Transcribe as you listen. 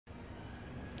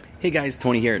Hey guys,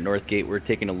 Tony here at Northgate. We're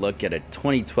taking a look at a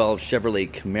 2012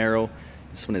 Chevrolet Camaro.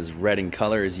 This one is red in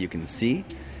color, as you can see,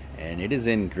 and it is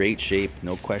in great shape,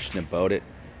 no question about it.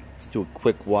 Let's do a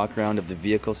quick walk around of the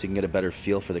vehicle so you can get a better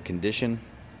feel for the condition.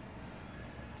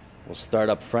 We'll start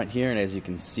up front here, and as you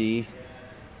can see,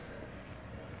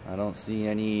 I don't see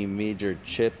any major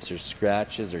chips or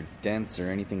scratches or dents or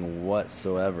anything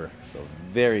whatsoever. So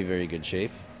very, very good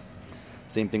shape.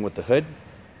 Same thing with the hood.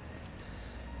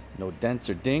 No dents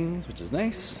or dings, which is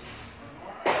nice.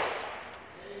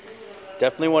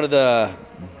 Definitely one of the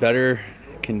better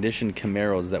conditioned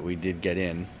Camaros that we did get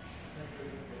in.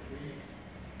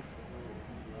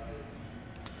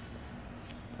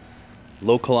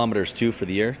 Low kilometers too for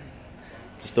the year.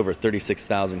 Just over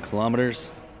 36,000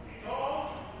 kilometers.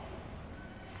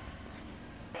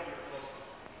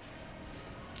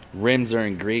 Rims are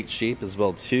in great shape as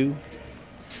well too.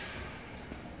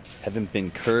 Haven't been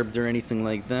curbed or anything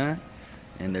like that,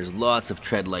 and there's lots of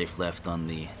tread life left on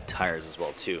the tires as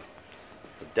well too.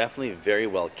 So definitely very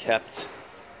well kept.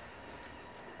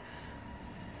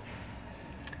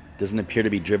 Doesn't appear to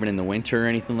be driven in the winter or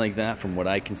anything like that from what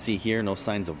I can see here. No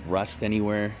signs of rust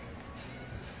anywhere,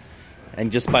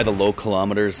 and just by the low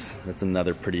kilometers, that's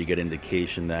another pretty good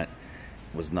indication that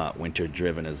it was not winter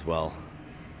driven as well.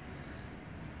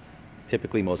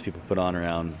 Typically most people put on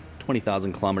around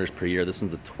 20,000 kilometers per year. This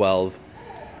one's a 12.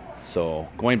 So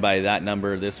going by that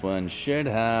number, this one should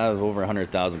have over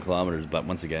 100,000 kilometers, but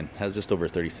once again, has just over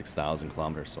 36,000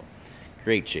 kilometers. So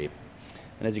great shape.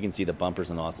 And as you can see, the bumper's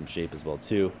in awesome shape as well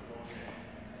too.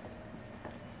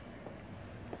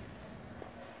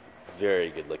 Very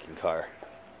good looking car.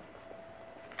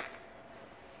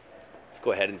 Let's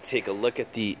go ahead and take a look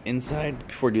at the inside.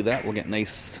 Before we do that, we'll get a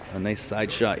nice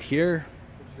side shot here.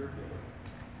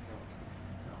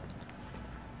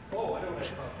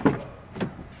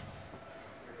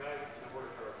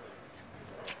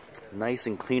 Nice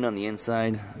and clean on the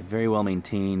inside, very well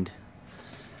maintained.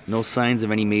 No signs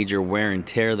of any major wear and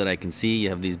tear that I can see. You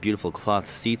have these beautiful cloth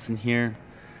seats in here.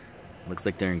 Looks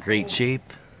like they're in great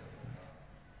shape.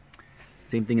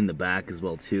 Same thing in the back as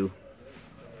well too.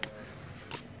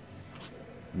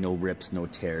 No rips, no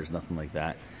tears, nothing like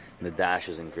that. And the dash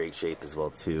is in great shape as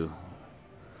well too.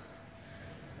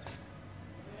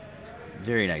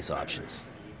 Very nice options.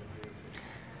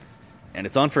 And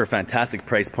it's on for a fantastic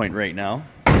price point right now.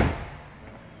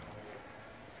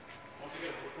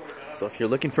 So if you're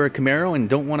looking for a Camaro and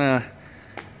don't want to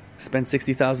spend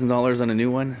 $60,000 on a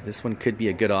new one, this one could be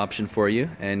a good option for you.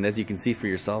 And as you can see for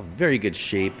yourself, very good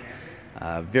shape,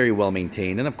 very well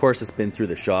maintained. And of course, it's been through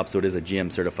the shop, so it is a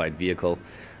GM certified vehicle.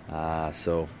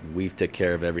 So we've taken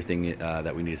care of everything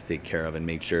that we need to take care of and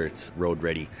make sure it's road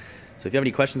ready. So if you have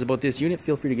any questions about this unit,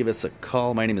 feel free to give us a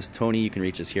call. My name is Tony. You can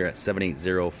reach us here at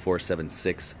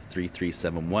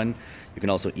 780-476-3371. You can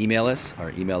also email us.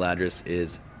 Our email address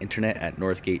is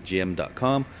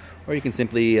internet@northgategm.com, or you can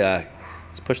simply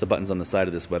just push the buttons on the side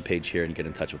of this webpage here and get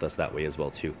in touch with us that way as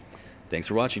well too. Thanks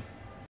for watching.